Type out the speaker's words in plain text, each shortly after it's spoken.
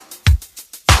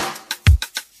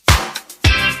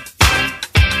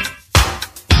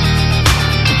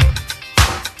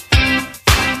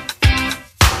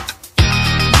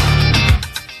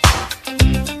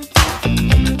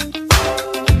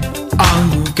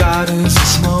What is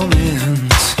this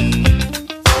moment?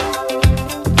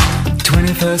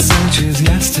 21st century's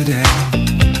yesterday.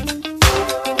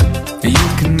 You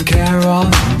can care all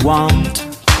you want.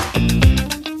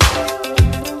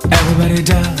 Everybody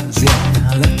does,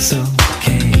 yeah, that's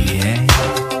okay, yeah.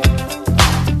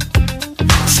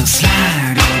 So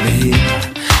slide over here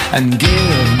and give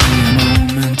me a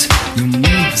moment. Your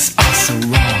moves are so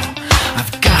raw.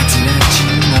 I've got to let you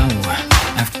know.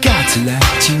 I've got to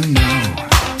let you know.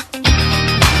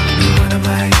 You're one of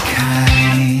my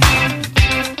kind.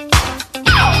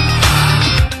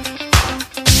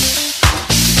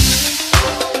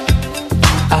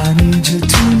 I need you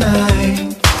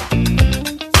tonight,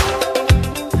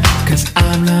 'cause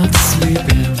I'm not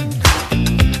sleeping.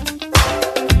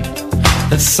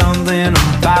 There's something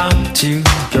about you,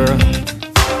 girl,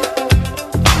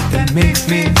 that makes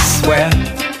me sweat.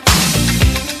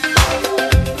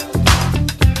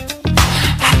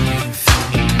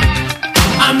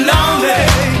 I'm lonely.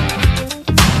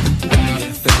 What do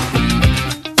you think?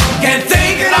 Can't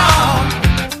think at all.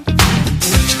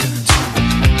 What you gonna do?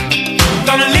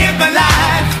 Gonna live my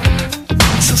life.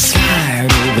 So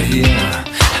slide over here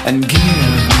and give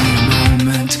me a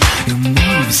moment. Your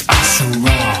moves are so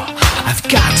raw. I've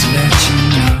got to let you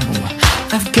know.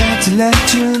 I've got to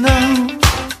let you know.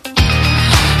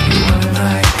 You're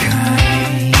my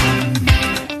kind.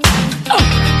 Oh.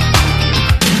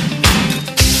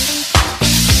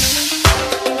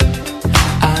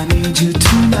 I need you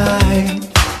tonight,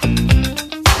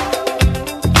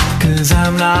 'cause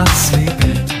I'm not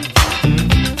sleeping.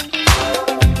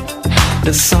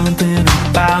 There's something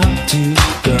about you,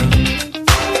 girl,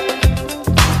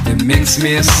 that makes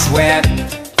me sweat.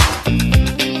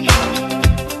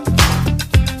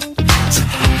 So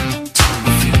how do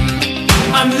you feel?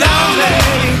 I'm lonely.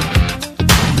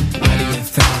 What do you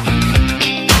think?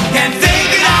 Can't think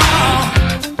at all.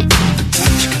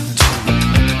 What you gonna do?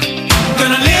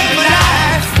 Gonna live my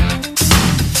life.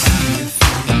 How do you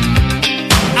feel?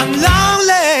 I'm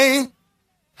lonely.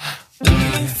 What do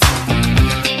you think?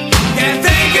 Can't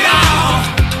think at all.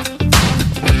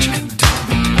 What you gonna do?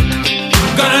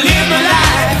 Gonna live my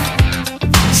life.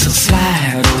 So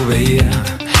slide over here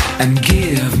and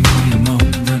give me a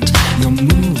moment. Your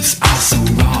moves are so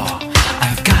raw.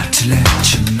 I've got to let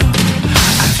you know.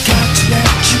 I've got to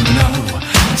let you know.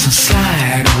 So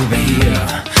slide over here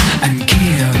and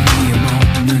give me a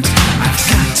moment. I've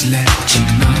got to let you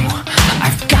know.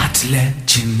 I've got to let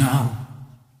you know.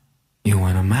 You're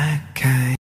one of my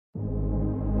kind.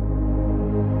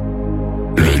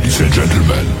 Ladies and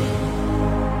gentlemen,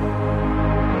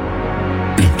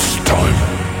 it's time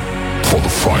for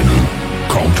the final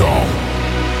countdown.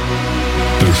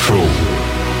 The show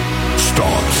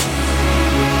starts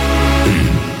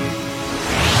in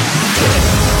 10,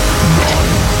 9,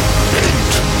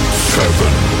 8,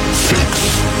 7, 6,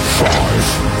 5,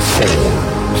 4,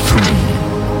 3,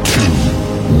 2,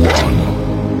 1.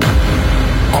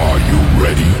 Are you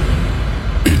ready?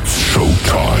 It's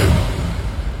showtime.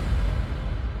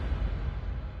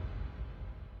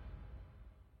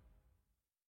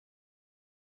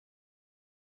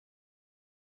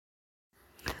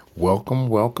 Welcome,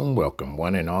 welcome, welcome,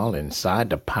 one and all, inside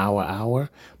the Power Hour,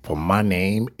 for my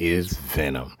name is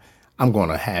Venom. I'm going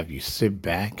to have you sit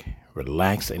back,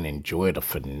 relax, and enjoy the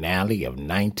finale of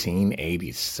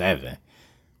 1987.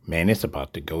 Man, it's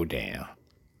about to go down.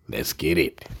 Let's get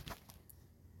it.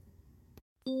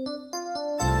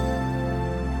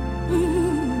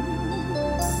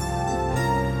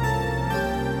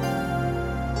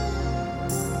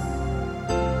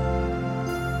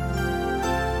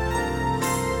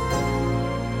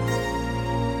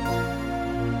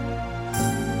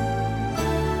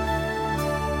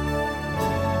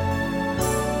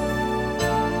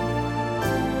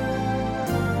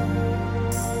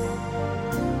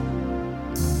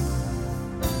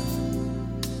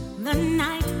 The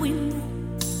night we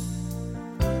met,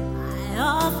 I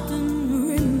often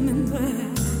remember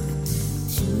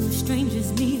two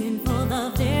strangers meeting for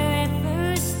the very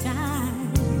first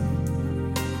time.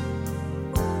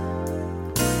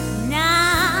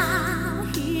 Now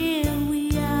here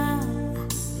we are,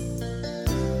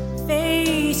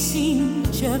 facing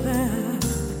each other,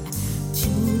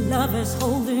 two lovers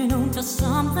holding on to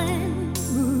something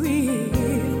real.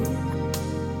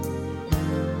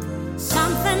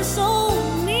 Something so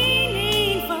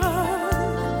meaningful.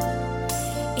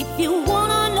 If you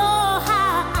wanna know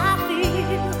how I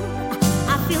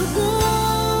feel good,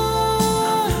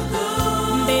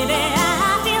 baby.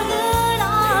 I feel good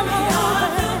all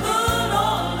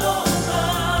over.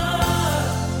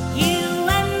 You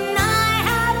and I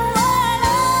have one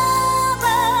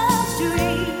lover's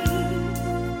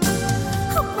dream.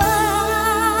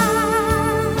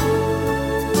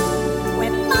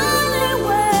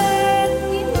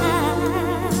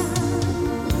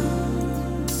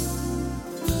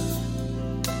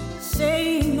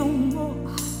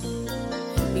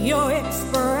 Your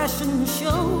expression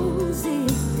shows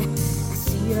it. I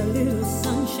see a little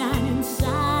sunshine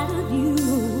inside of you.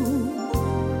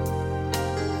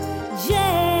 Just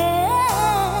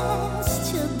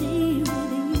to be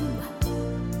with you,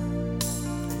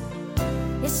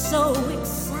 it's so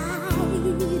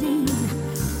exciting.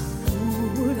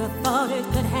 Who would have thought it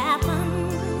could happen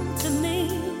to me?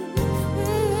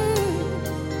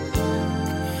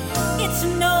 It's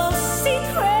no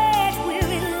secret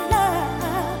we're in love.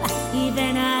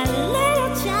 Even a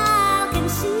little child can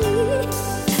see.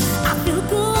 I feel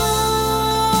good.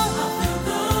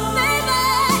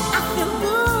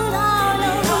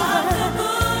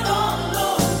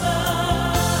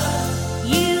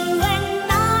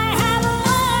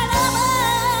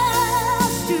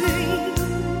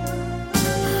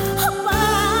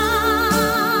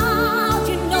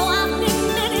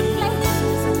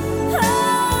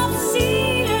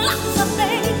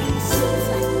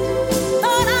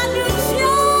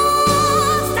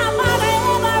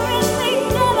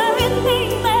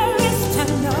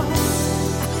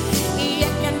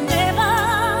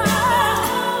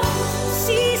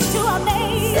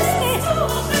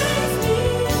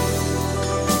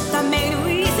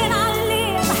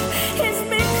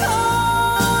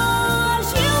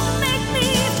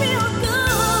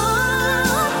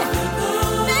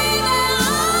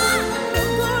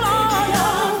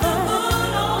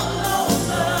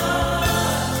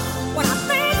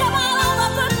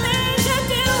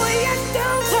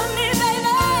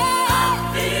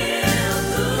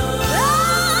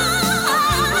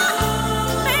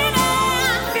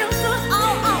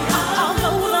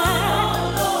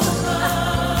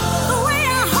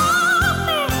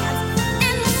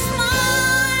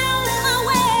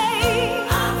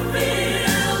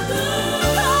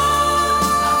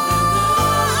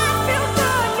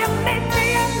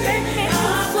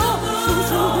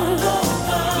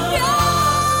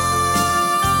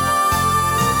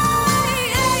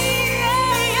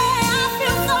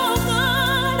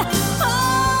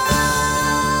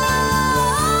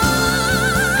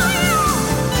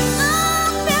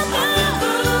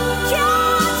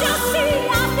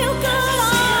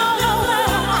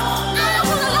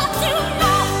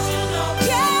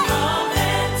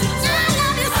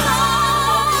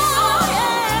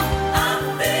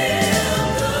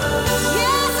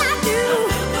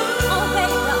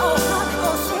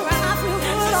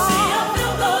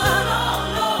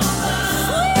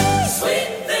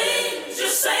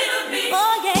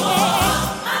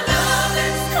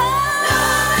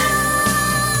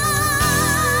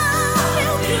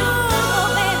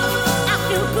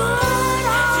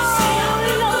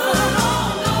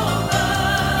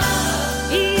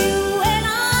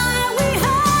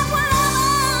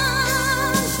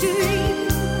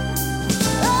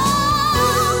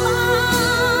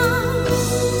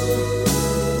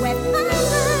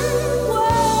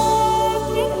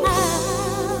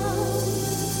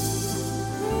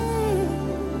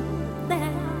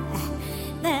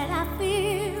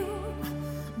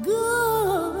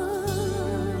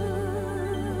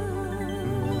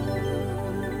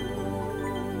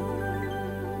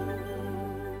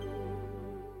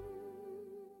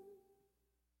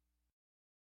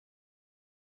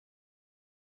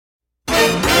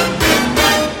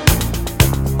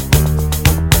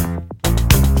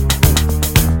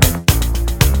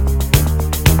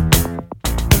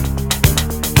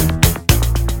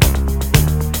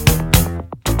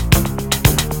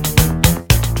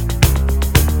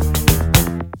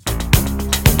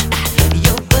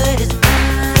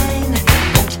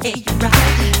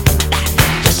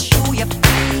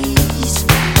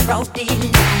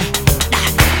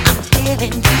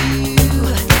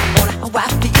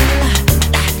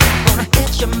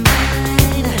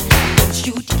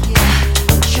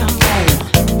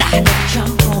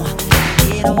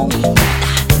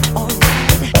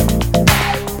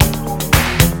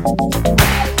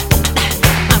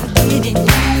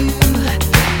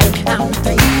 Count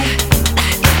three,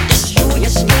 just show your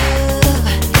stuff,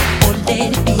 or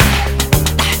let it be.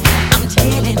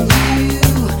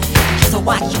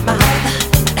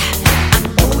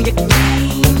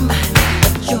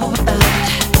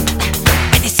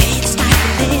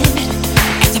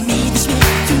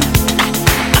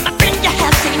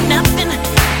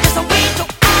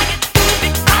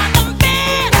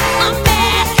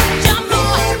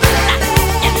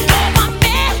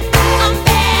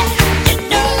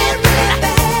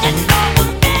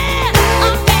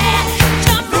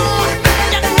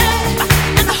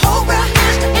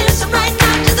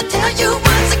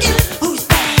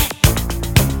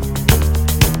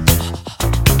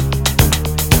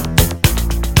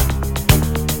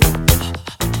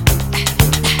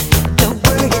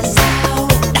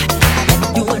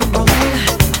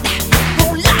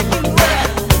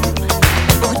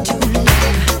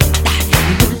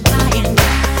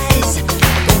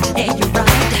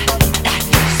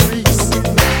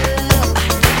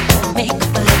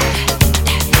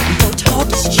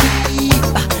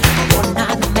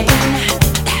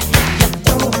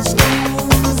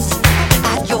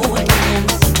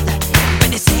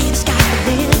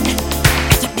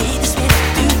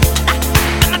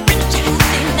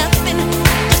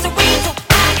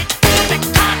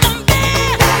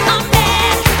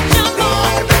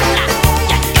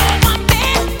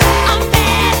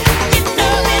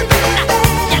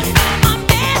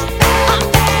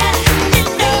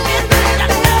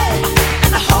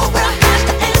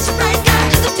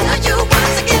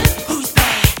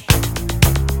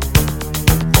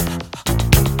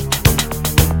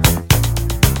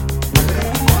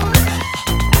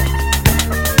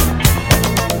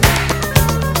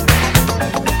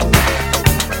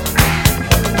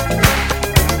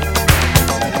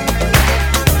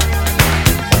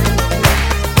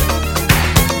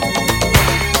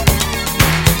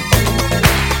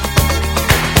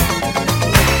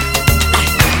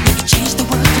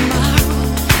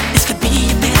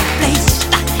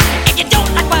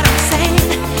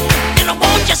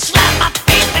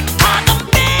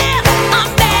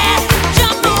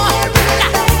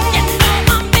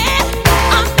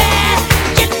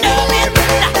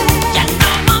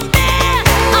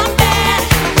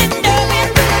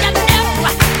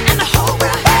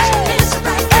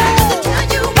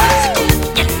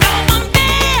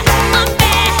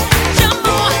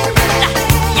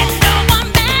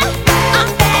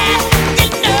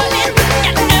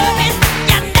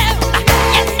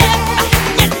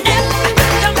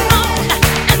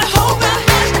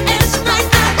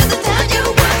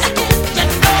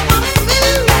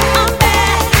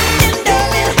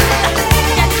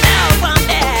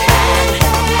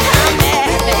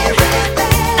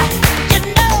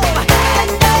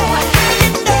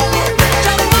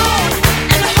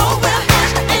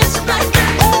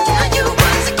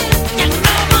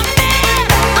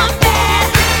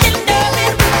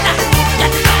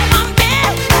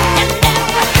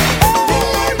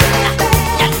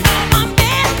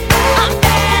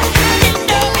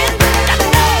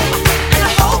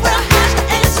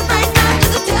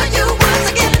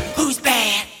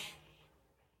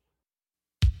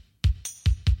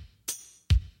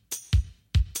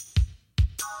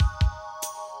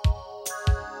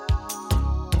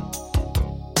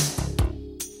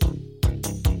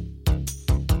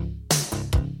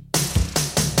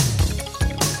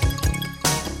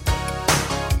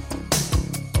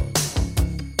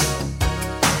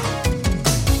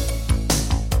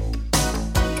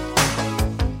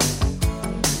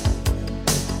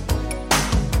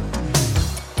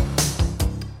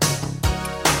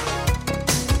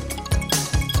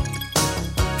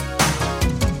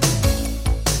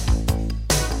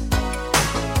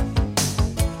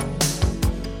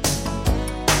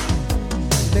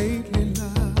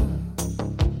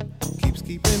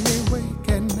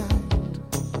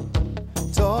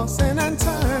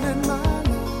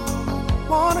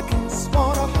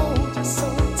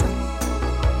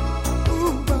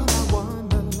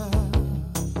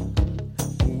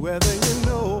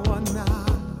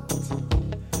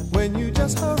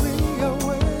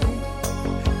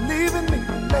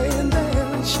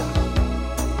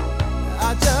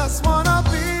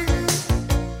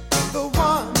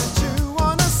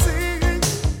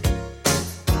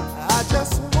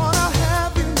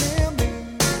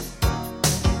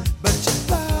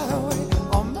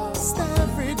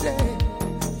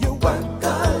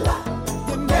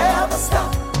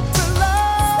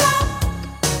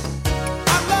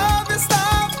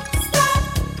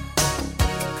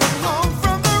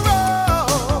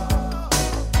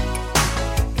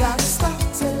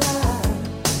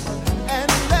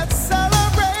 Let's celebrate.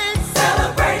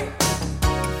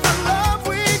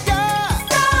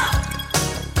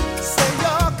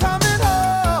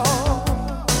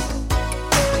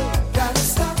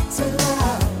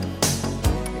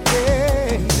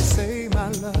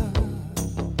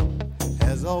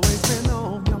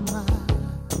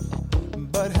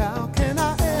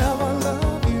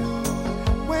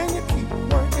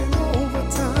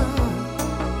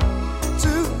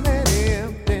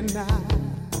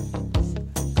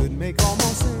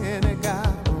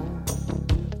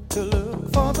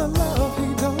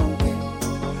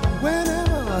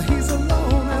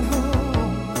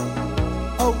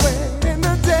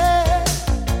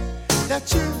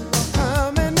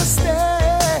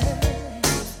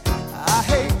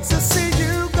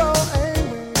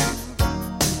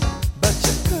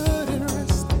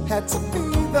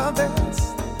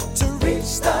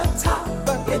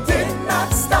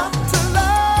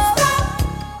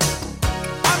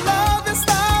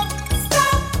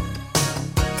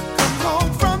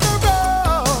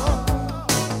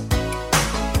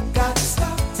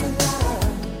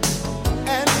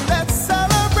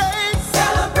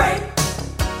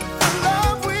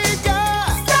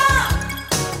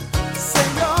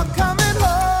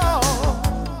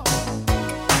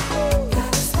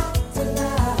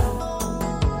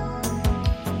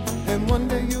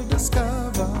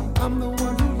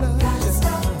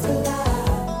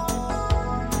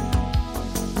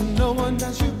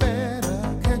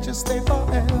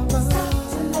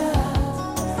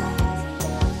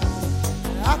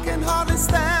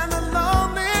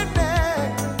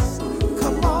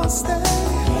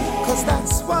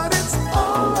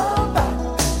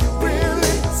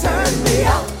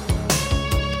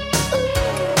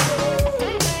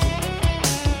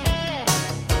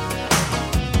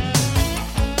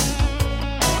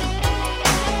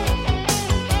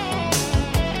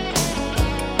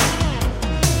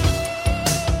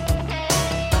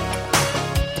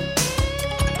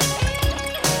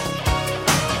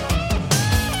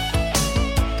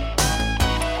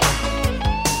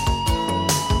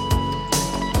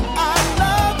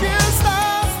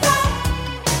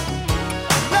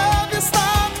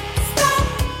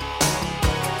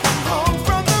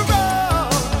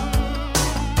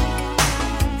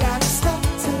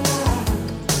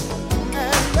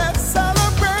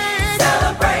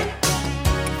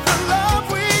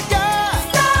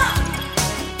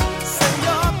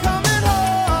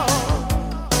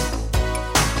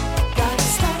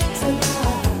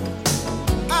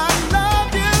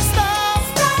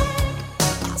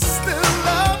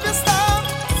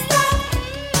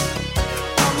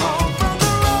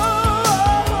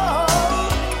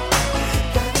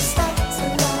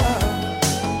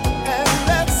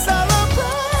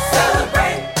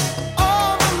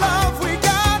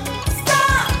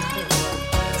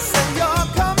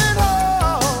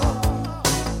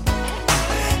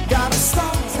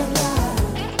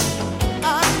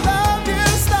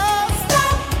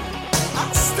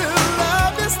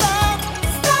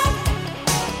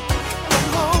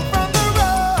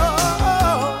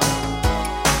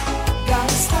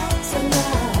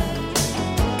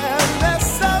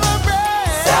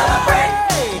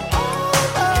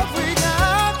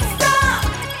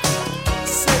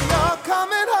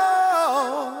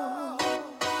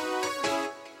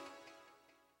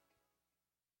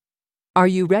 Are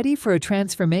you ready for a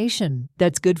transformation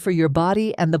that's good for your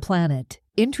body and the planet?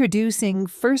 Introducing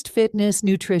First Fitness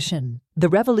Nutrition, the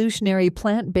revolutionary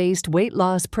plant-based weight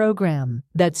loss program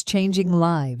that's changing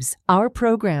lives. Our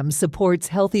program supports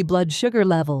healthy blood sugar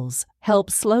levels,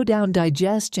 helps slow down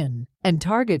digestion, and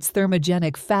targets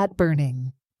thermogenic fat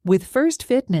burning. With First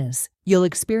Fitness, you'll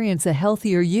experience a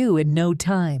healthier you in no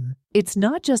time. It's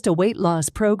not just a weight loss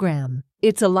program.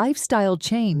 It's a lifestyle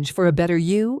change for a better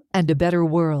you and a better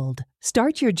world.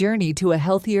 Start your journey to a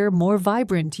healthier, more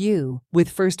vibrant you with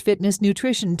First Fitness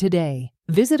Nutrition today.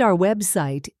 Visit our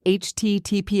website,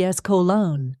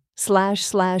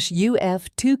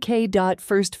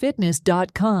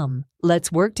 https://uf2k.firstfitness.com.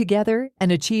 Let's work together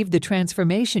and achieve the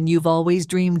transformation you've always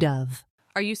dreamed of.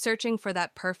 Are you searching for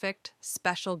that perfect,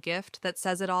 special gift that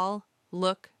says it all?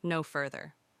 Look no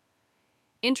further.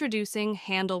 Introducing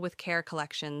Handle with Care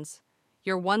Collections,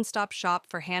 your one-stop shop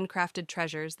for handcrafted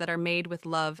treasures that are made with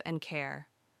love and care.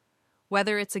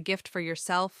 Whether it's a gift for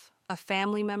yourself, a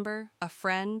family member, a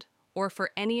friend, or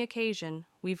for any occasion,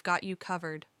 we've got you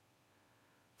covered.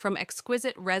 From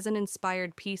exquisite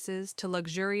resin-inspired pieces to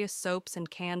luxurious soaps and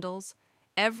candles,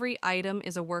 every item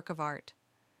is a work of art.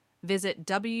 Visit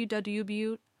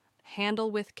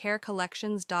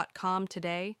www.handlewithcarecollections.com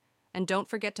today, and don't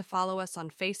forget to follow us on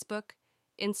Facebook,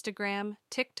 Instagram,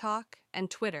 TikTok,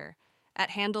 and Twitter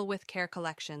at Handle with Care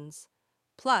Collections.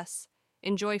 Plus,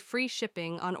 enjoy free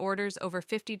shipping on orders over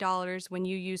 $50 when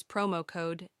you use promo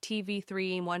code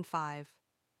TV315.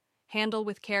 Handle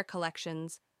with Care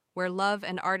Collections, where love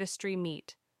and artistry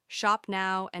meet. Shop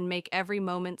now and make every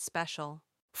moment special.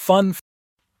 Fun.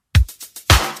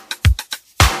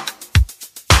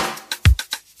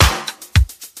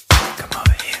 Come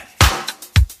over here.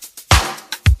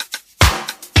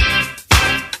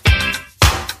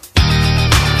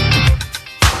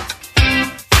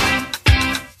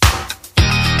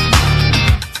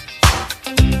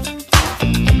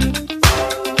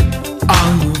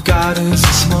 All you've got is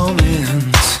this moment.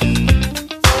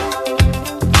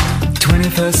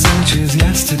 21st century's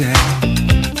yesterday.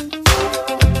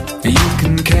 You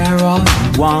can care all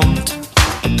you want.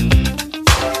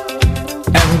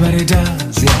 Everybody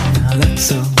does, yeah,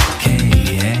 that's okay,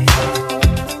 yeah.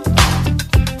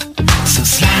 So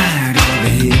slide over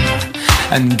here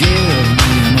and give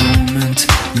me a moment.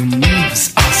 Your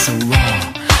moves are so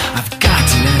raw. I've got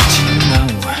to let you know.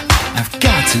 I've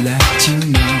got to let you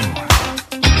know.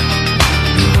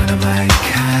 You're one of my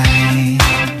kind.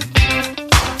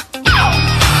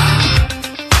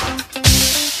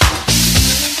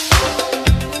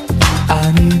 I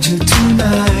need you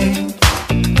tonight,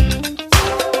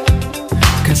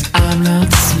 'cause I'm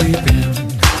not sleeping.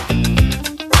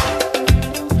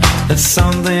 There's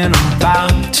something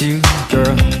about you,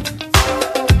 girl,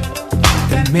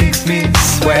 that makes me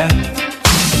sweat.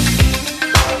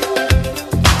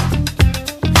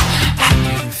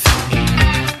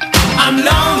 I'm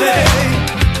lonely.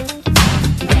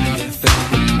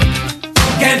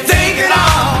 Can't think at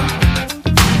all.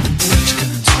 What you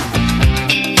gonna do?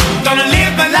 Gonna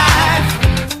live my life.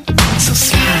 So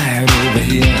slide over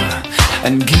here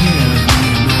and give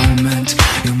me a moment.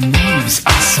 Your moves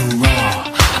are so raw.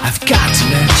 I've got to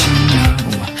let you know.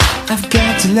 I've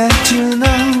got to let you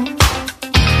know.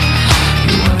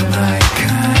 You're one of my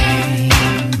kind.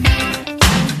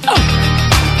 Oh.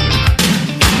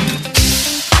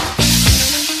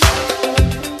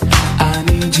 I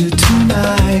need you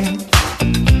tonight,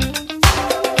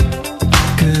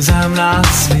 'cause I'm not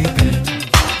sleeping.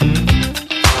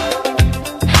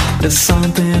 There's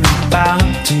something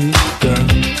about you, girl,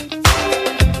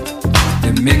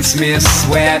 that makes me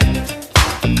sweat.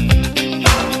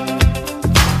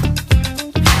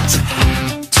 So how do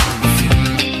you feel?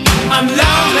 I'm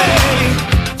lonely.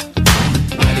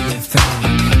 What do you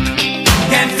think?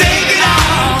 Can't think at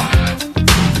all.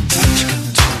 What you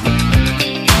gonna do?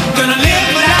 Gonna live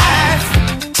my life.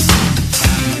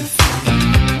 How do you feel?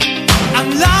 I'm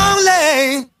lonely.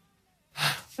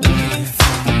 What do you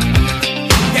think?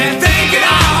 Can't think at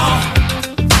all.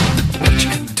 What you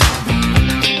gonna do?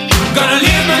 Gonna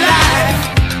live my life.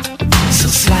 So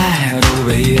slide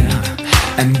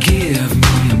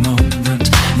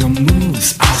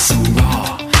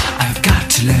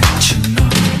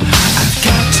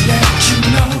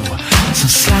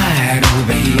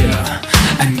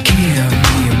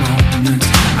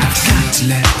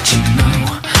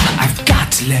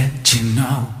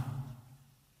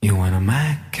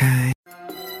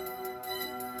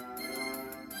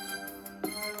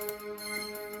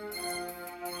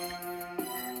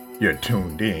You're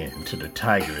tuned in to the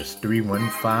Tigress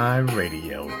 315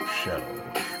 radio show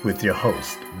with your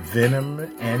host, Venom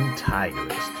and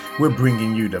Tigress. We're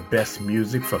bringing you the best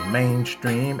music from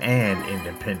mainstream and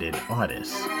independent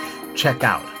artists. Check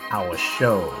out our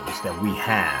shows that we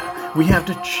have. We have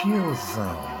the Chill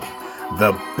Zone,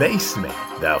 the Basement,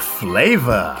 the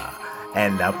Flavor,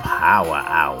 and the Power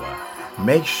Hour.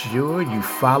 Make sure you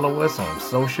follow us on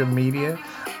social media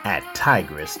at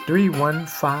Tigress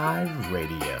 315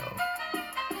 Radio.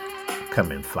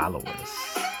 Come and follow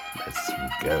us. Let's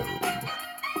go.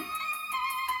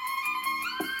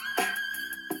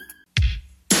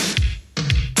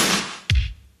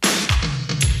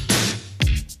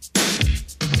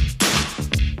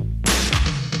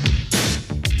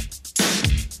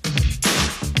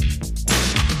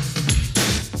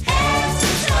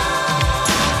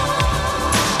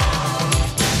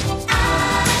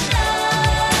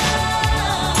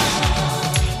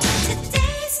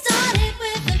 Today started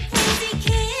with a crazy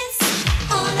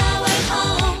kiss on our way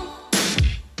home.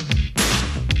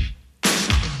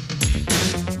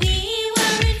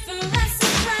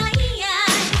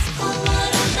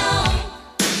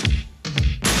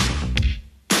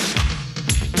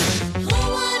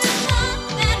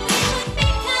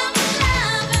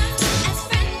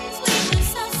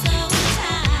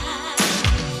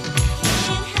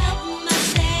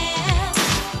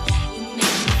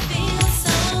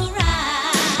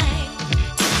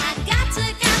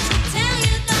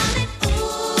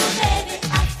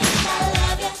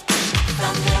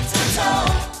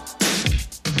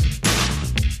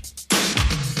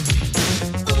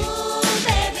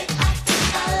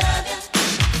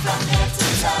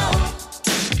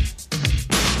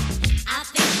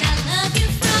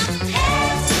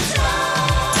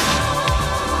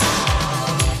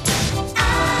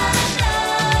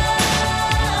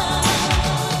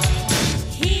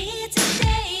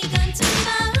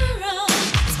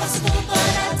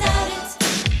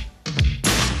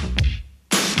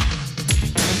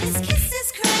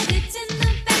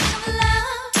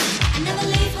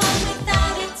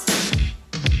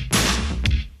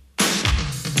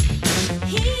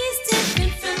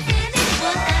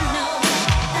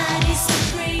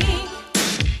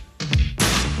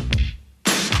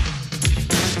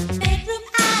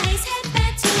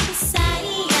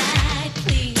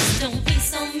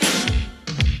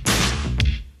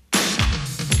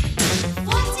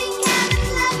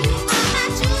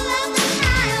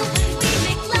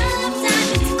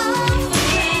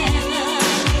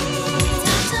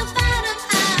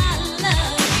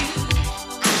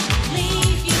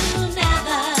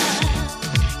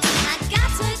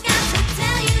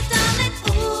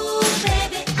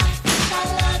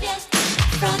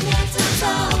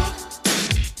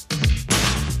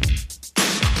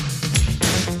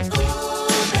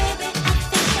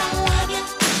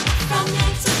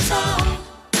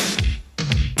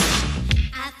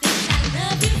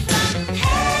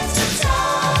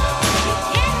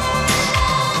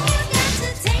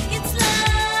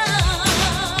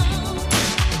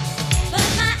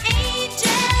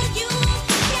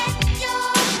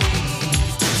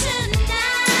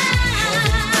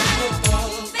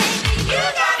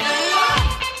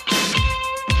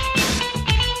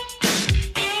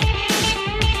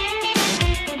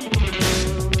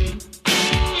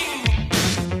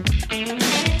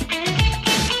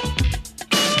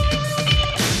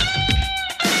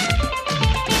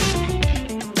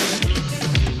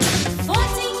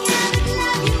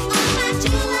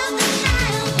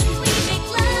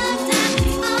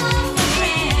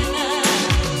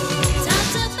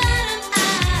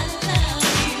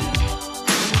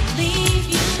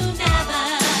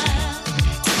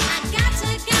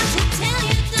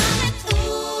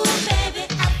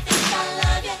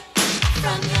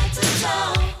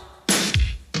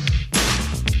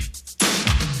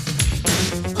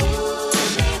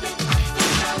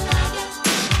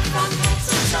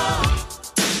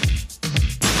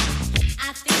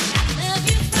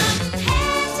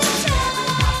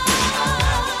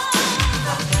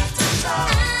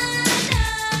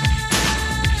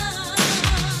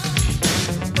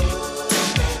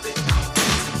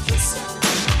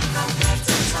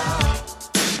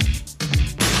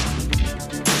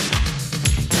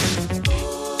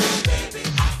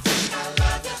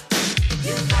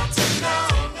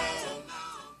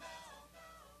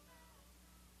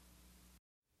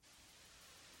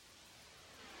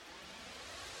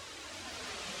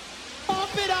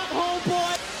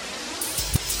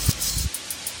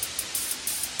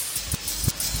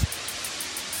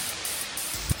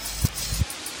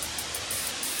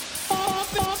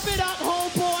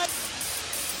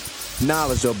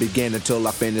 knowledge will begin until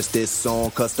I finish this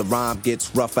song. Cause the rhyme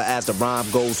gets rougher as the rhyme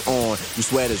goes on. You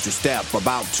sweat as you step,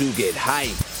 about to get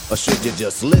hype. Or should you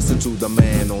just listen to the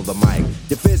man on the mic?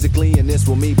 You're physically in this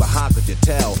with me, but how could you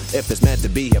tell if it's meant to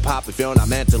be hip-hop if you're not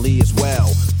mentally as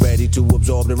well? Ready to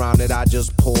absorb the rhyme that I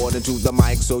just poured into the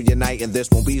mic, so your night and this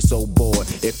won't be so bored.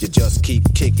 If you just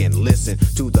keep kicking, listen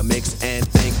to the mix and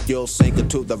think you'll sink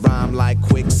into the rhyme like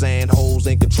quicksand. Holes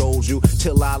and controls you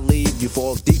till I leave. You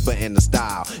fall deeper in the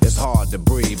style. It's hard to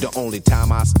breathe. The only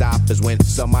time I stop is when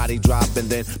somebody drop and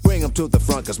then bring them to the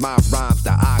front, cause my rhyme's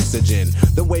the oxygen.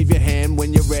 Then wave your hand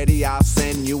when you're ready. I'll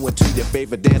send you into your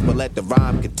favorite dance, but let the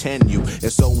rhyme continue,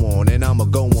 and so on, and I'ma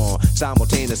go on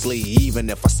simultaneously,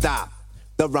 even if I stop.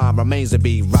 The rhyme remains to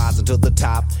be rising to the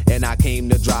top, and I came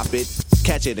to drop it,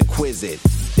 catch it and quiz it.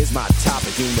 It's my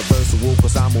topic, universal,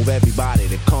 cause I move everybody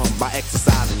to come by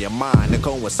exercising your mind and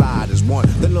coincide as one.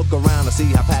 Then look around and see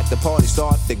how packed the party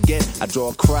start to get. I draw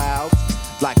a crowd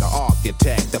like an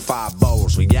architect. The 5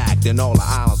 boroughs react and all the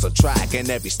islands attract,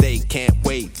 and every state can't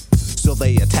wait. So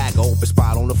they attack, open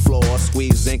spot on the floor,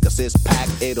 squeeze in cause it's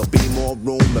packed. It'll be more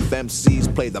room if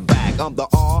MCs play the back. I'm the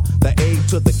R, the A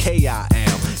to the K I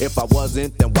am. If I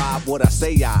wasn't, then why would I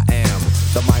say I am?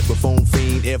 The microphone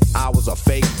fiend, if I was a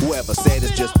fake. Whoever said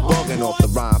it's just bugging off the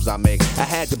rhymes I make. I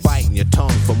had to bite in your tongue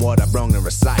from what I brung and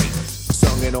recite.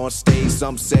 Sung it on stage,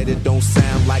 some said it don't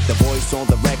sound like the voice on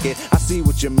the record. I see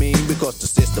what you mean, because the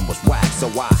system was whack, so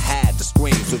I had to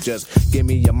scream. So just give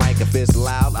me your mic, if it's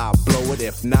loud, I'll blow it.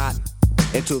 If not,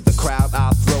 into the crowd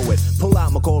I'll throw it. Pull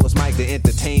out McCullough's mic to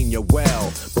entertain you well.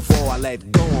 Before I let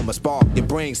go, I'ma spark your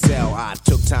brain cell. I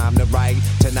took time to write,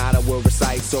 tonight I will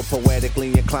recite, so poetically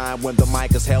inclined when the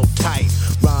mic is held tight.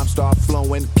 Rhymes start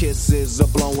flowing, kisses are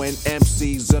blowing,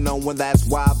 MCs are knowing that's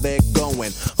why they're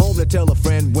going home to tell a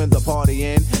friend when the party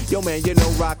end. Yo man, you know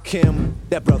Rakim,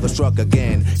 that brother struck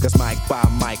again. Cause mic by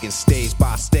mic and stage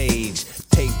by stage,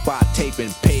 tape by tape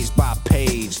and page by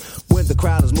page. When the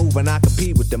crowd is moving, I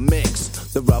compete with the mix.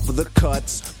 The rougher the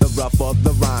cuts, the rougher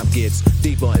the rhyme gets.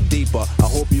 Deeper and deeper, I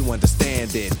hope you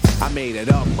understand it. I made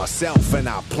it up myself and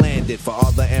I planned it for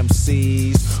other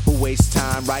MCs who waste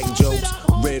time writing jokes,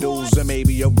 riddles, and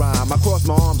maybe a rhyme. I crossed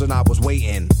my arms and I was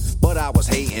waiting, but I was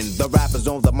hating. The rappers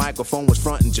on the microphone was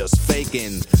fronting, just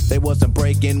faking. They wasn't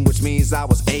breaking, which means I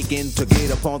was aching to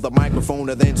get up on the microphone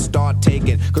and then start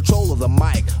taking control of the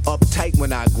mic, uptight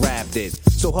when I grabbed it.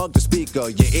 So hug the speaker,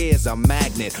 your ears a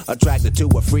magnet, attracted to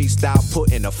a freestyle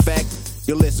put in effect.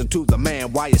 You listen to the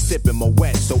man while you're sipping my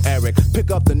wet. So Eric,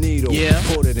 pick up the needle,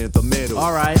 put it in the middle.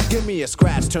 Alright. Give me a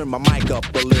scratch, turn my mic up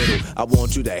a little. I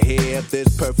want you to hear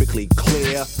this perfectly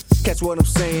clear. Catch what I'm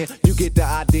saying? You get the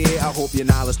idea. I hope your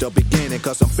knowledge the beginning,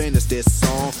 cause I'm finished this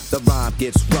song. The rhyme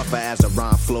gets rougher as the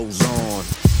rhyme flows on.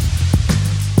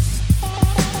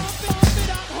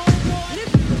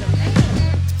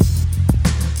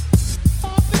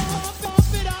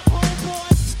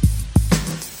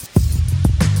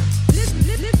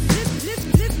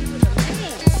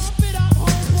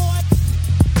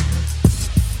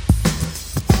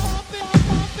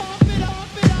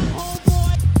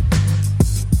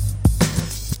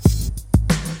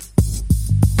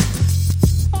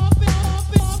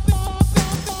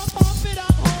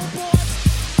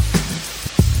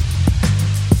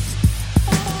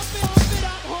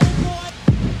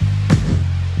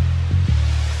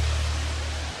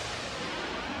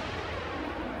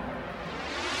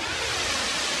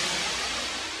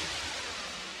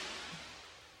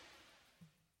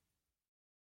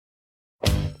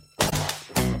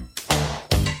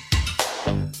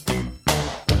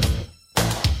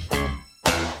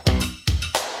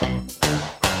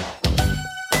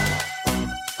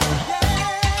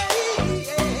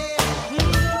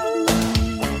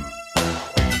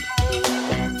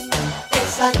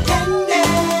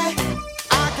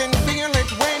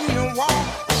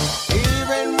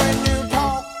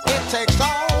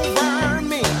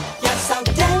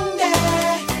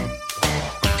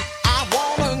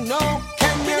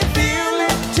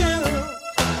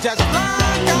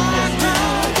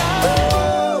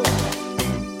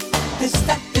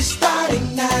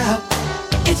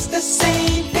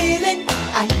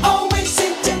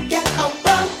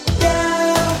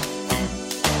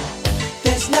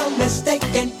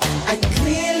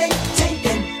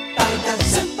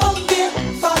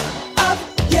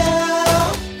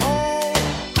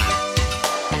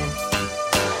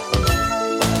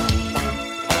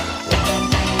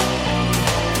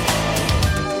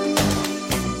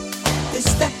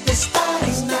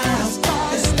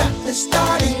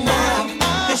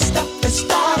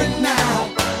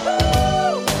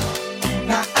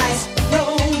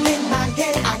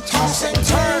 Toss and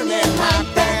turn in my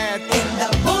bed in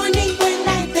the morning.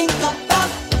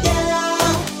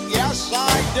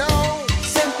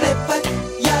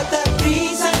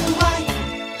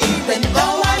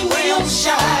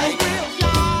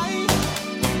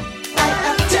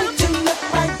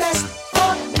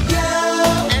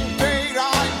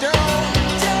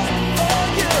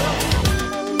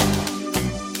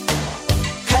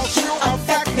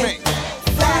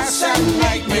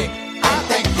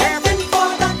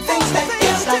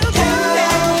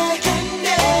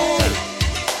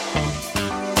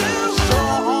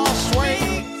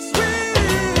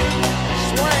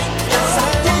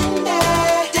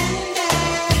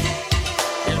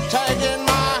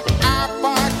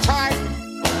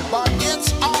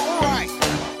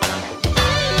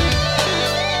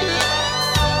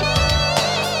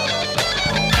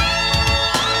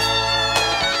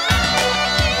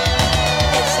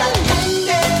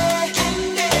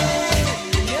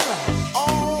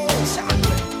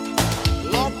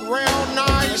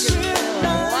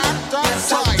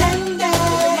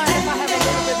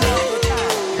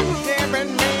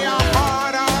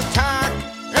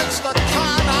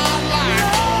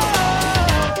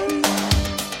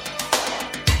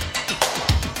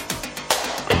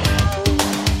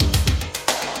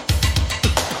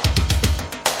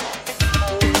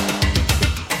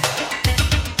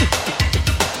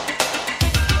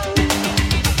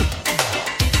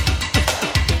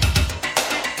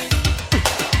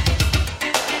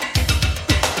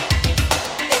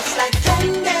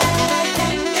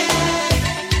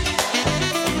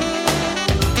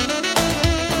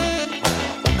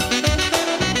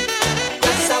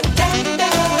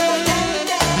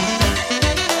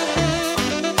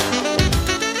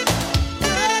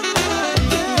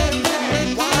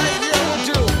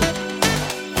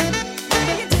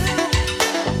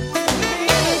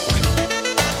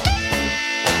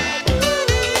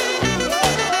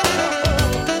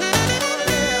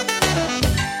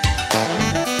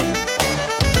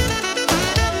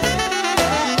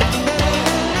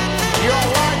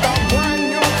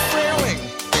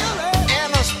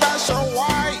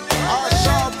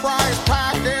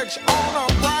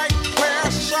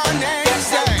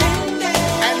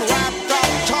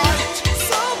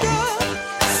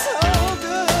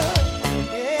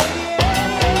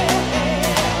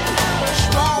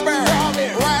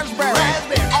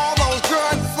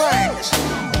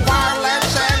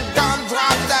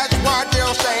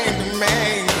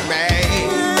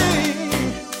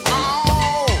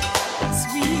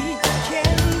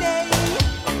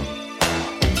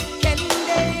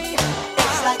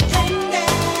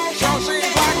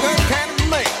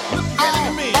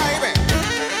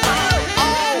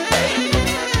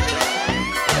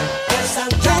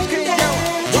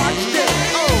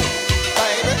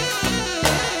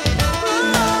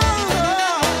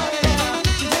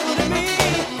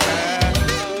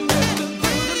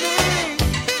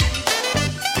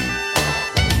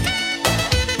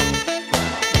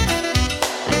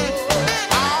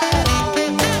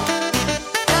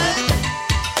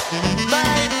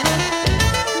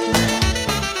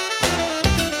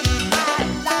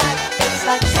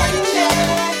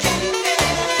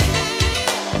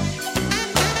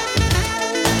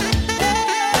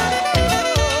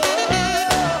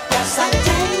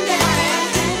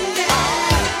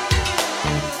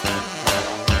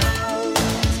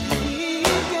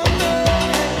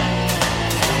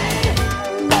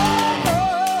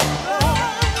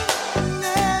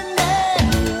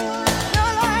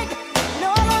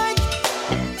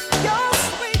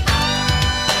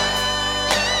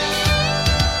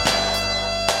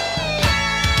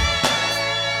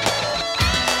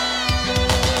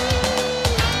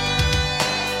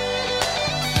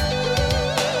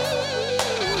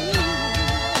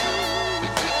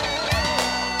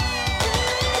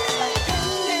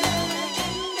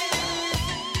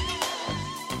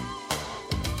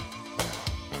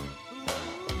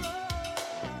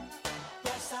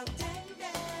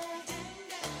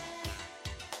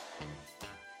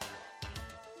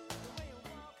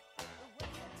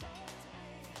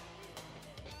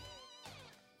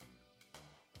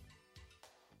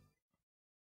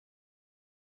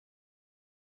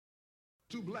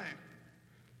 Too black,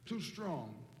 too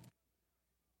strong.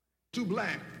 Too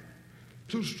black,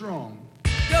 too strong.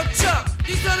 Yo, Chuck,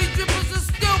 these honey drippers are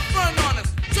still front on us.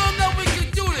 Show them that we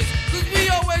can do this, cause we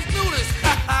always do this.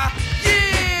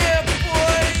 Yeah,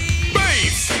 boy!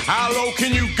 Bass, how low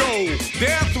can you go?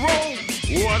 Death row?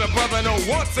 What a brother know.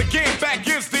 Once again, back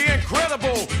is the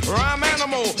incredible rhyme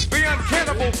animal, the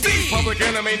uncannibal thief, public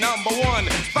enemy number one.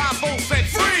 5-0 said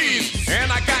freeze, and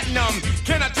I got numb.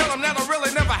 Can I tell them that I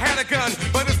really never had a gun?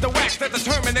 But it's the wax that the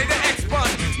Terminator X spun.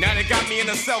 Now they got me in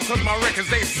a cell cause my records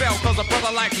they sell. Cause a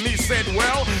brother like me said,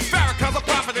 well, Farrakhan's a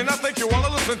prophet and I think you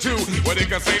wanna listen to what he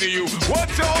can say to you.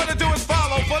 What you ought to do is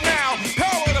follow for now.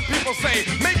 Power the people say,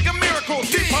 make a miracle.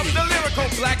 Keep up the lyrical.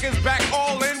 Black is back,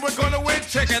 all in, we're gonna win.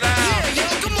 Check it out. Yeah, yo,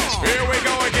 come on. Here we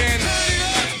go again.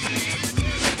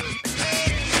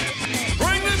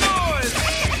 Bring the noise.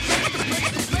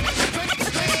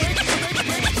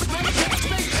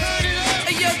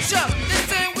 Hey, yo, Chuck, they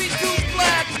saying we too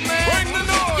black, man. Bring the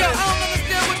noise. Yo, I don't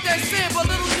understand what they're saying, but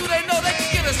little do they know they can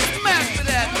get a smack for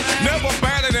that, man. Never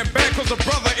better than bad, cause the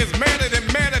brother is madder than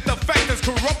mad at the fact that's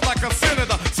corrupt like a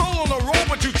senator. Soul on the road,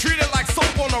 but you treat it like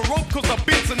soap on a rope, cause the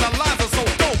beats and the lines are so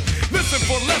dope. Listen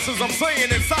for lessons I'm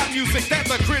saying inside music that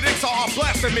the critics are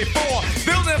blasting me for.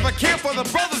 They'll never care for the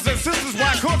brothers and sisters.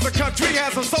 Why? Cause the country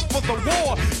has us up for the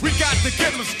war. We got to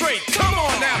get them straight. Come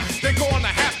on now, they're gonna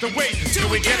have to wait till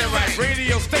we get it right.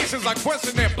 Radio stations are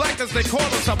questioning their blackness. They call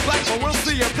us a black, but we'll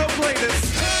see if they'll play this.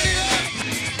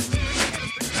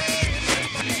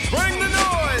 Bring the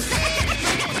noise.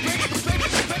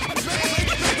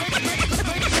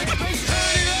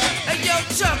 Hey, yo,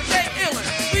 Chuck, they illin'.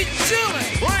 We chillin'.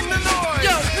 Bring the noise.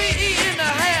 Yo, PE in the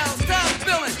house, stop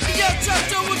feeling. Hey, yo, Chuck,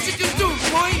 show what you can do,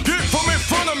 boy. Get from in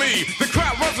front of me. The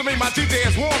crowd runs to me. My DJ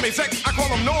has warned me. Sex, I call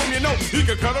him Norm, you know. He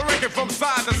can cut a record from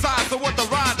side to side. So what the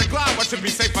ride, the glide, what should be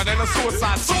safer than a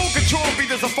suicide? Soul control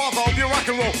beat is the father of your rock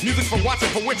and roll. Music for watching,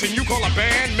 for witching. You call a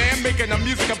band, man, making the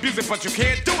music abusive, but you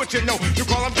can't do it, you know. You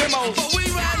call them demos. But we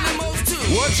ride limos too.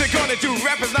 What you gonna do?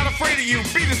 Rap is not afraid of you.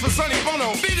 Beat is for Sonny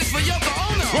Bono. Beat is for Yoko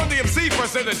Ono. Run the MC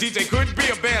first, and the DJ could be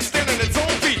a band standing its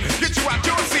own feet. Get you out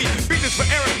your seat. Beat is for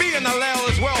Eric B and Allel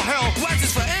as well. Hell, Watch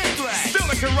is for Anthrax. still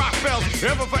it can rock bells.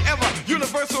 Ever forever,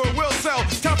 universal it will sell.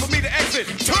 Time for me to exit.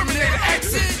 Terminator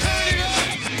exit.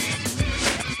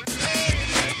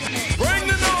 Bring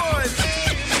the noise.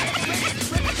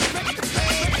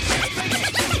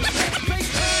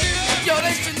 Yo,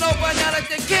 they should know by now that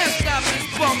they can't stop this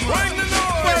bum run. Bring the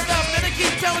noise. Word up, man, they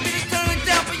keep telling me to turn it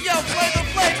down, but yo, Flavor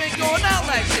Flav ain't going out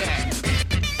like that.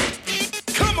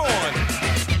 Come on.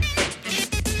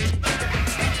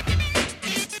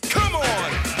 Come on.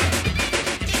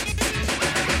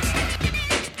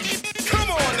 Come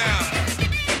on now.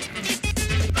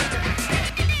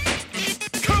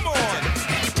 Come on.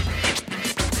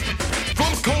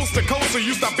 From coast to coast, so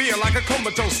you stop being like a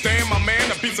comatose. Stand, my man,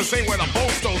 the beats the same where the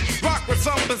boast goes. Rock with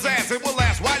some pizzazz, it will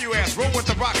last. Why you ask? Roll with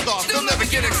the rock stars, they'll never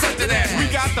get accepted as. We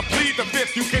got to plead the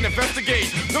fifth, you can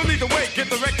investigate. No need to wait, get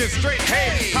the record straight.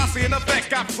 Hey, Posse in effect,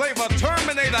 got flavor.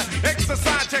 Terminator,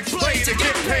 exercise checks, play to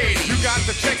get paid. You got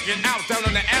to check it out down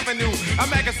on the avenue. A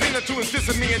magazine or two is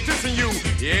dissing me and dissing you.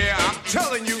 Yeah, I'm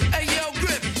telling you. Hey, yo,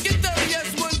 Grip, get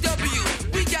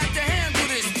WS1W. We got to handle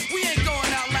this. We ain't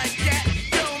going out like that.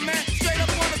 Yo, man, straight up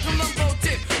on the Columbo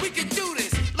tip. We can do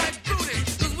this like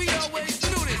Brutus, cause we always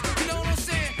knew this. You know what I'm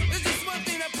saying? There's just one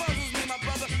thing that puzzles me, my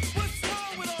brother. What's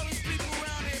wrong with all these people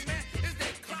around here, man? Is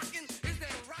that clocking? Is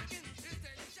that rocking? Is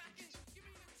that shocking? Give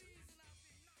me the cheese and I'll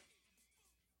be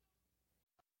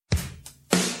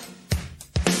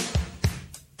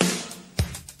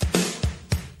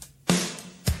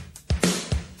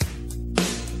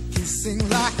Kissing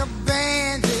like a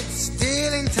bandit,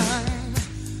 stealing time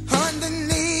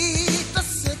underneath the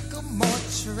sycamore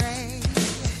tree.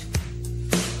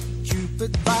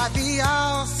 Cupid by the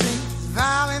all Saint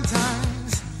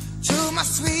Valentine's to my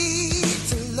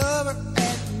sweet lover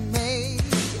and me.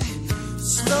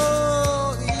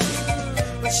 Slowly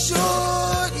but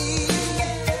surely,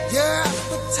 your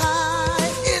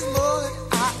appetite is more than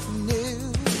I knew.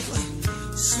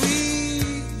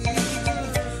 Sweetly,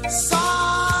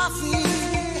 softly,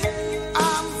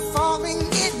 I'm falling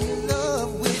in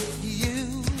love with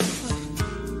you.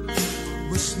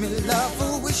 Wish me love, a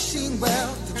wishing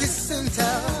well, to kiss and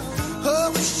tell.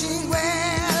 A wishing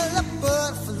well, a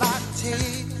butterfly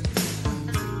take.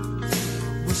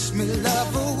 Wish me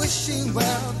love, a wishing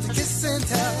well, to kiss and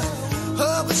tell.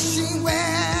 A wishing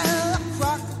well, a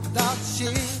crocodile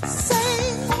chick. Say,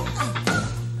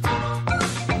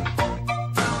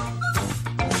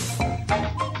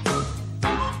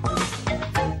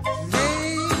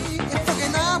 hey,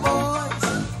 fucking our boys.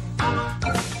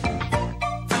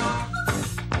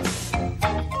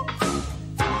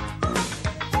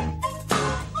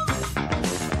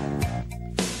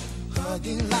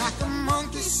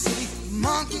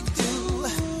 monkey do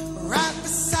right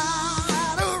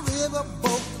beside a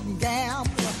riverboat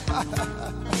gambler.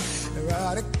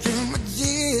 Right a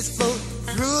images float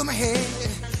through my head.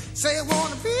 Say I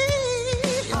wanna be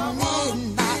a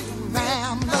midnight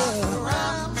rambler.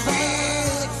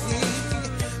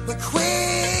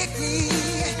 Quickly,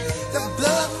 the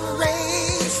blood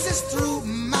races through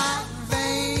my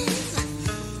veins.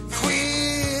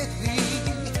 Quickly,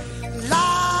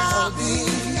 loudly,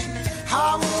 I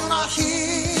wanna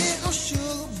hear those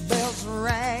sugar bells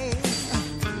ring.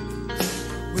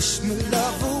 Wish me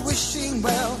love, wishing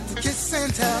well, to kiss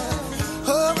and tell.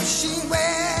 Oh, wishing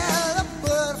well, a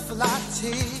butterfly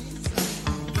tease.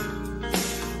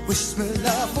 Wish me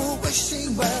love,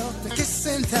 wishing well, to kiss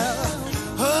and tell.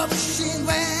 Oh, wishing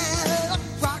well, a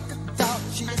crocodile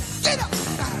cheese. Get up!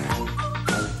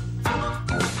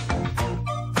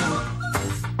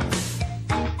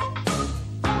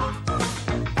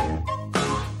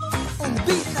 On the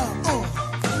beat now,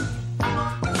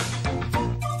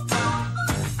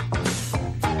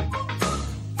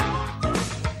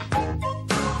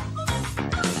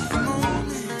 Come on,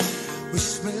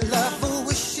 wish me love,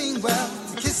 wishing well,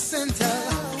 to kiss and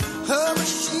tell. Oh,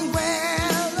 wishing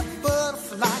well, a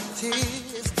butterfly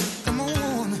tears. Come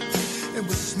on, and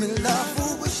wish me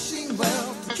love, wishing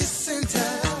well, to kiss and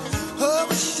tell. Oh,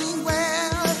 wishing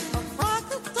well, a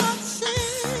crocodile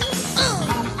cheese.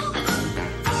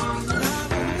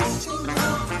 Wishing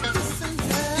well, to kiss and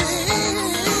tell.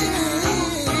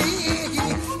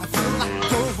 I feel like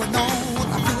going on.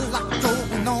 I feel like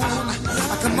going on.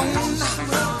 Come on,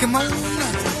 come on.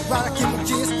 While I keep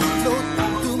just float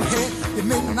through my head, you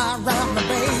make me not round my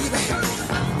baby.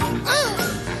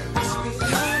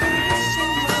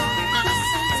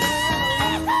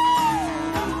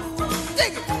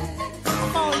 Dig it.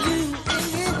 For you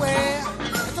anywhere.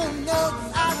 I don't know,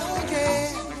 I don't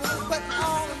care. But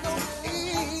all I know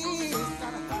is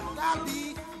that I gotta be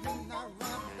not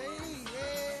round my baby.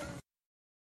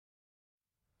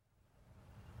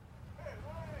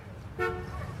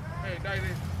 Hey,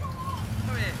 David.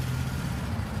 Come here.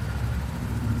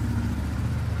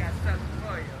 Got something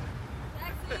for you.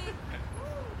 Taxi!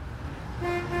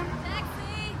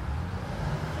 Taxi!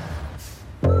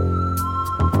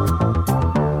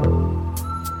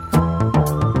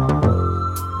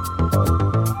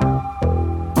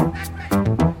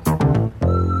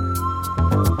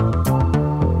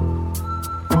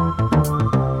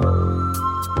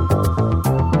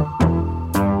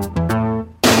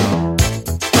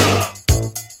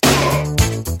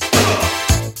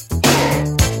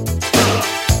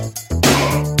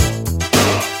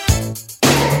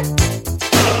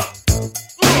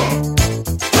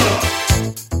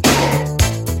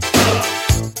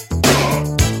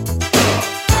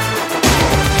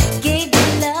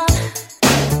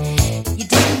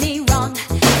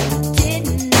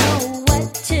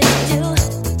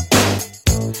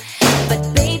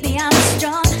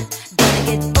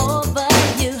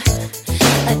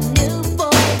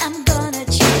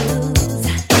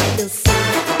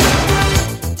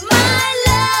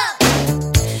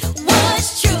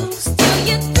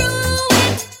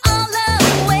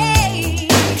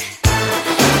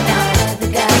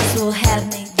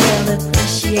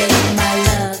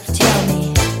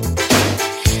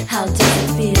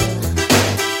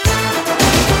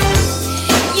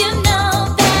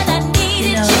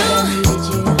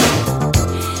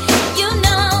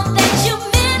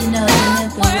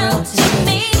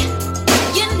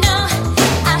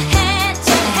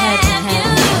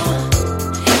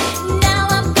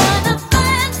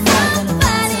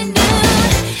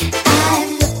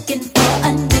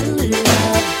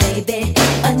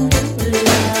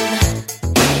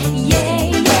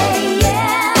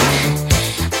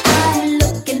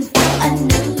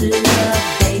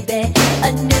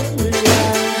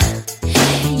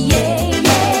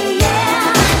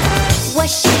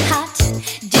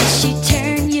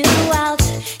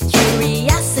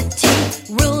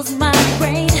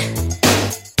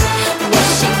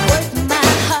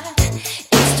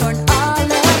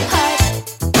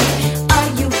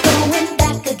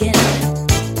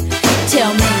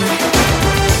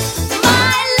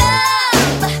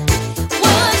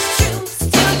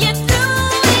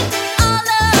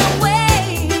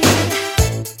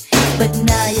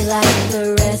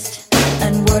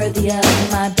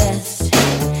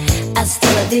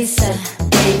 Lisa,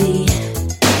 baby.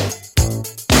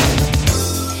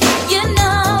 You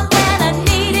know that I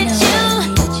needed you.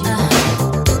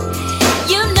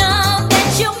 You know that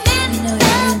you meant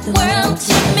the world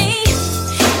to me.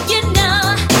 You know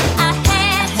I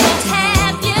had to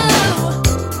have you.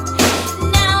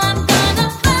 Now I'm gonna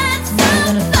find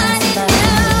somebody new.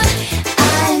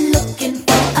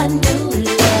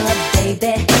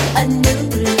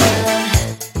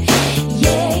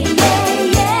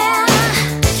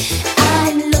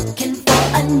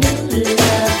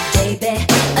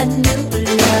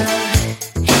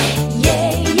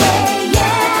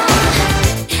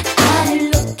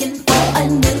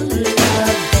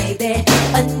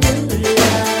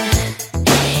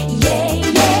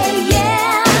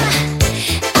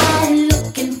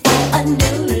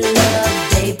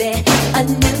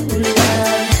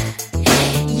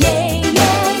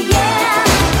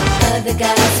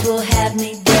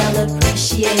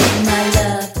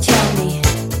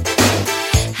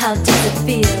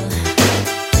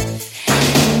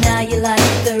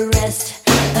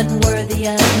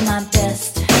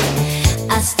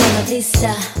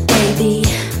 Mamacita,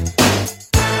 baby.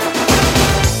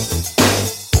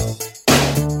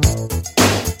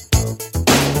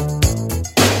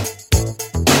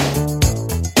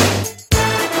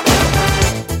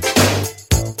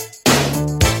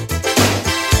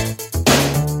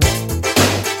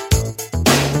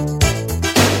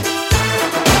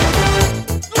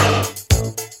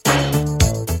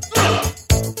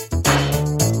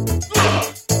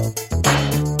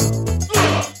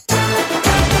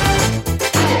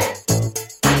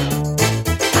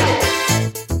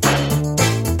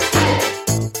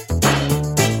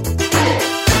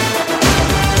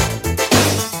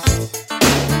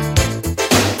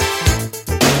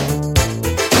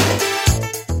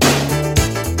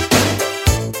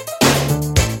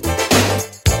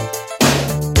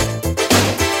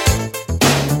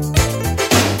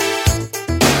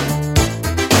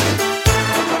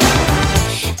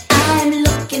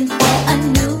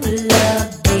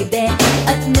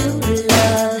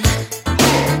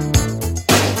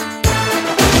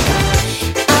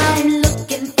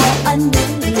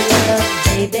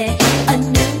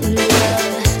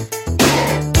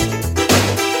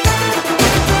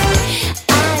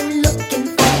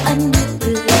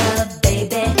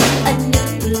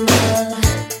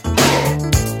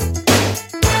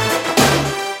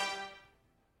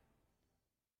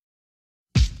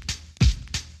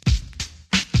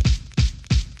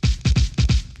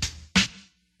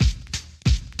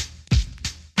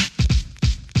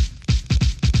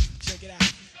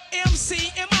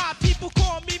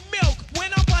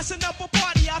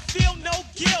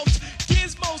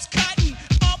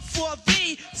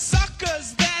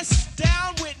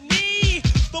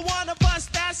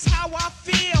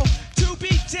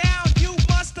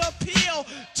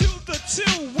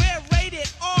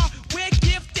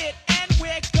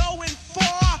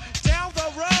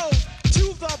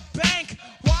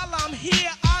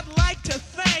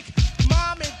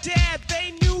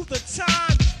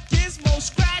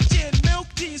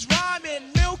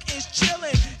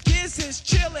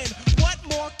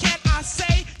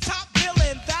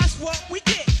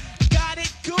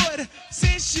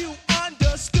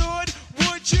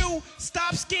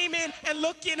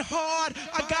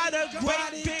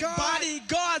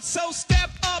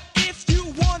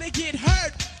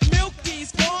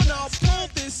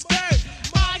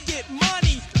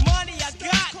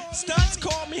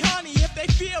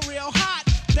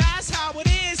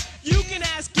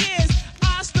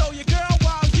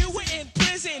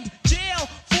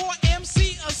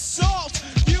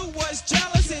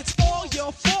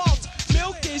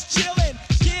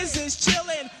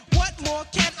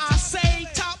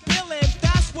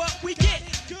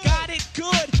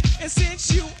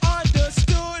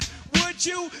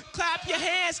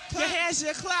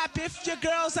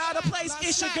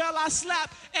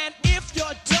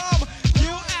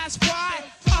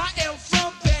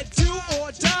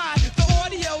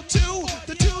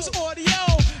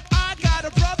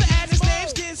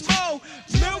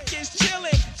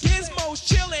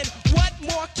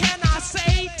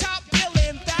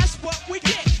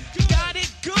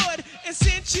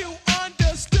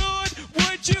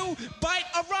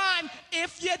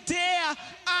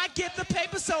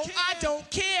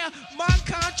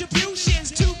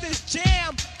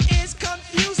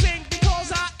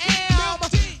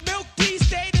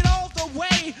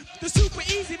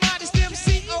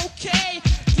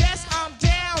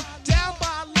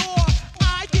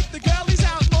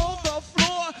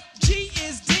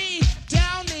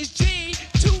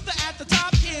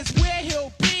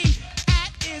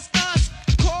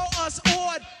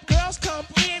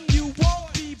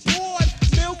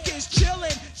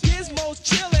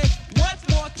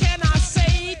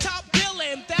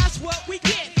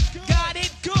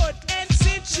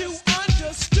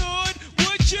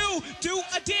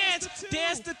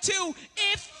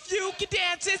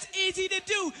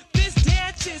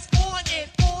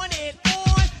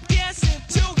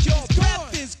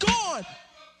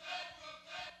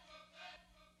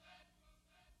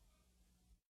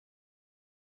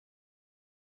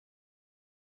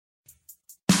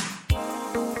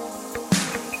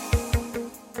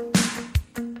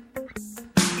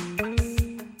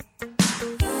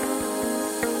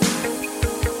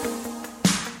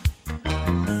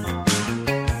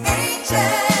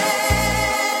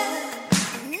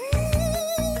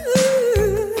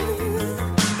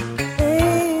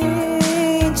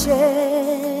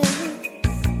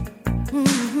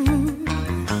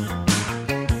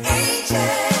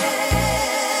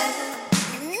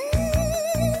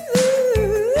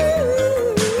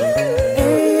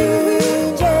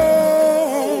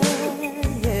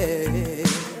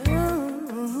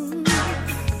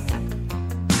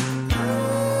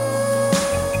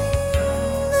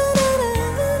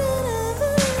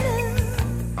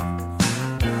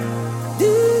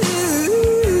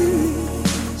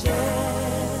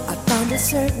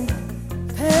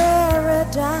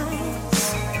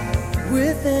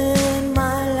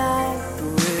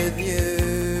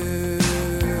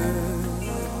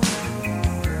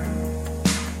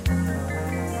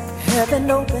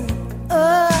 heaven opened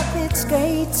up its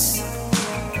gates,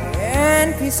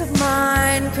 and peace of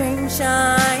mind came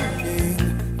shining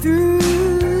through.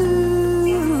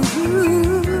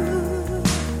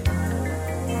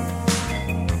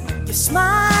 You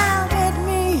smiled at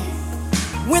me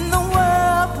when the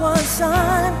world was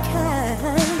unkind.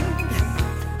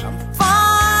 I'm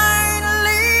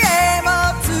finally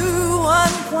able to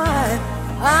unwind.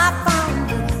 I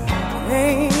found an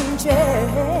angel,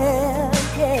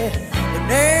 yeah, an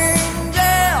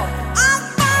angel. I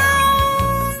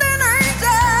found an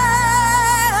angel.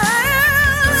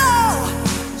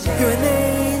 You're an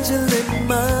angel in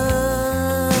mine.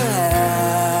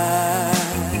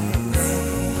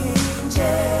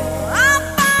 Angel. I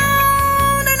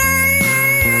found an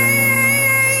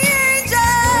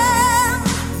angel.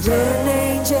 You're an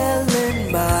angel in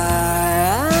mine.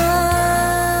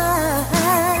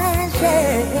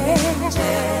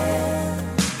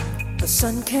 The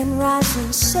sun can rise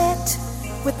and set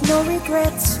with no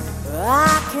regrets.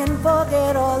 I can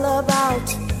forget all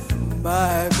about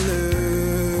my blues.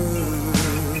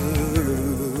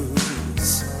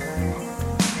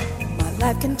 My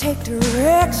life can take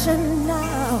direction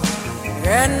now,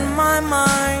 and my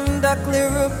mind a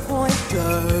clearer point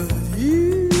of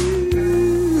view.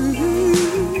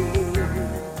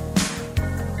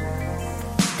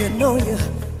 You know you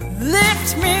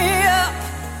lift me up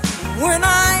when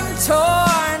I'm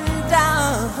torn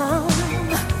down.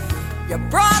 You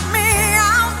brought me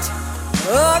out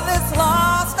of this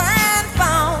lost and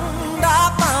found. I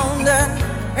found an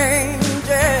angel,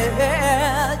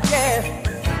 yeah,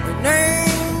 an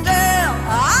angel.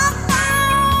 I found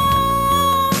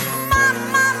my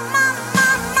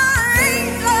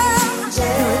angel.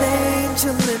 You're an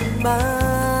angel in mine.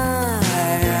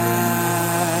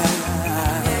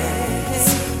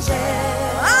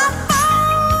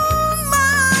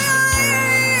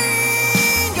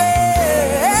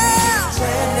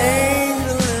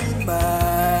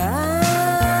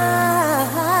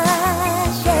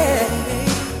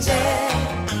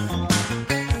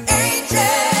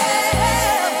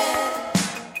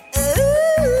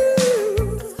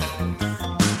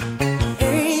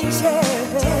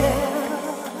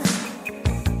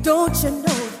 Don't you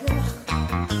know,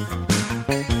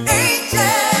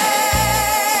 angel?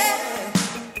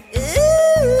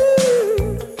 Ooh,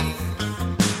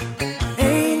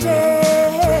 angel,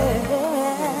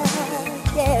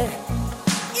 yeah,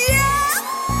 yeah.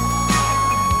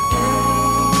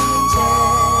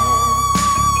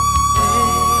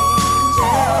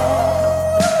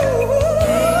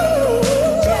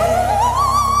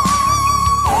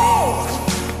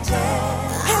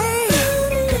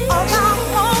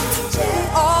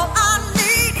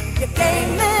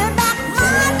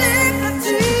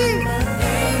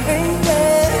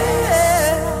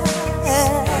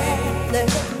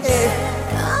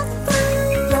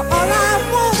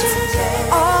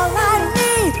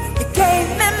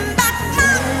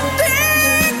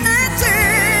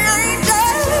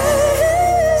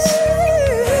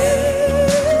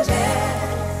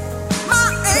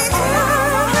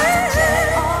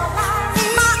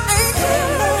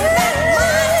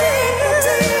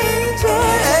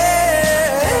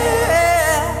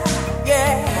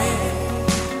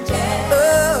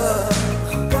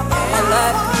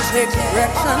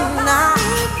 Direction now,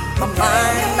 my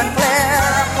mind a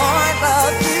clear point of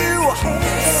view.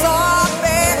 So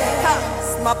because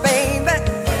my baby,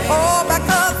 oh,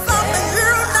 because something you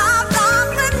now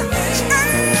darling,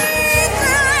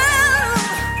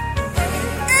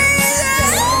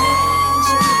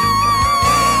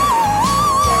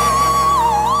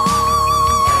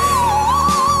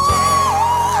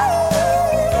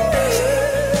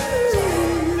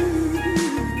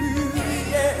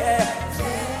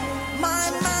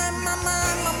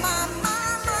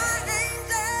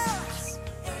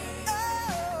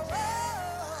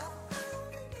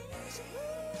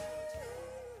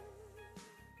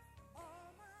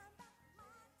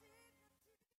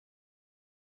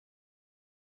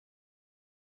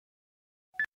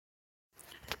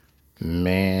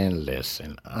 Man,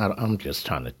 listen, I'm just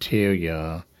trying to tell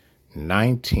y'all,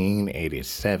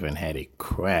 1987 had it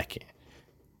cracking.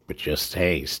 But just,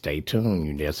 hey, stay tuned.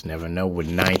 You just never know what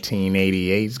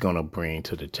 1988 is going to bring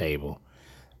to the table.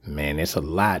 Man, it's a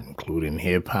lot, including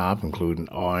hip-hop, including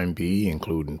R&B,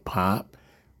 including pop.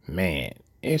 Man,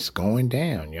 it's going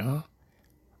down, y'all.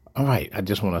 All right, I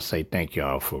just want to say thank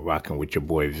y'all for rocking with your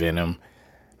boy Venom.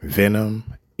 Venom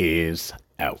is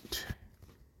out.